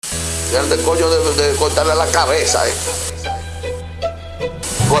El de coño de cortarle la cabeza,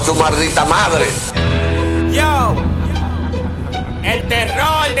 con su maldita madre. Yo, el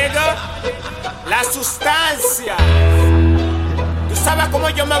terror, nigga. La sustancia. Tú sabes cómo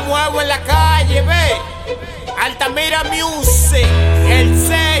yo me muevo en la calle, ve. Altamira Music, el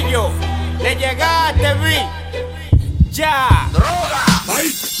sello. Le llegaste, vi. Ya. Droga.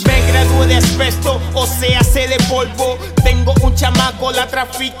 Me gradué de asbesto, o sea, sé de polvo. Tengo un chamaco, la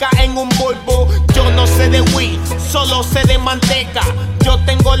trafica en un Volvo. Yo no sé de weed, solo sé de manteca. Yo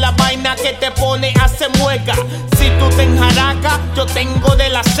tengo la vaina que te pone a hacer mueca. Si tú te enjaraca, yo tengo de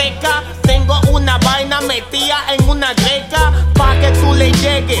la seca. Tengo una vaina metida en una greca. Pa' que tú le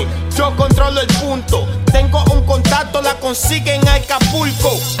llegues, yo controlo el punto. Tengo un contacto, la consigue en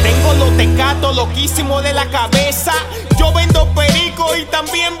Acapulco. Tengo los tecatos loquísimos de la cabeza. Yo vendo perico y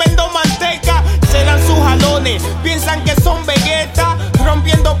también vendo manteca. Se dan sus jalones, piensan que son Vegeta,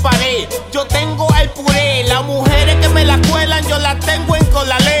 rompiendo pared. Yo tengo el puré, las mujeres que me la cuelan, yo las tengo en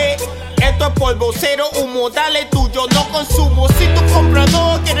colalé. Esto es polvo, cero humo, dale tuyo, no consumo. Si tú compras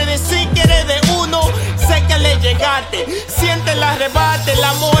dos, quiere decir que eres de uno. Sé que le llegaste, siente el arrebate.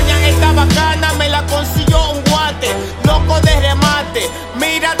 La moña está bacana, me la consiguió un guate. Loco de remate,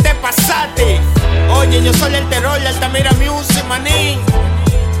 mira te pasaste. Oye, yo soy el terror de Altamira Music, manín.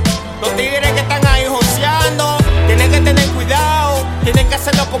 Los tigres que están ahí joseando, tienen que tener cuidado, tienen que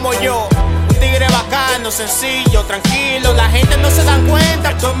hacerlo como yo. Un tigre bacano, sencillo, tranquilo, la gente no se da cuenta.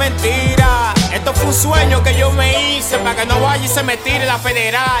 Esto es mentira, esto fue un sueño que yo me hice para que no vaya y se me tire la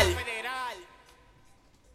federal.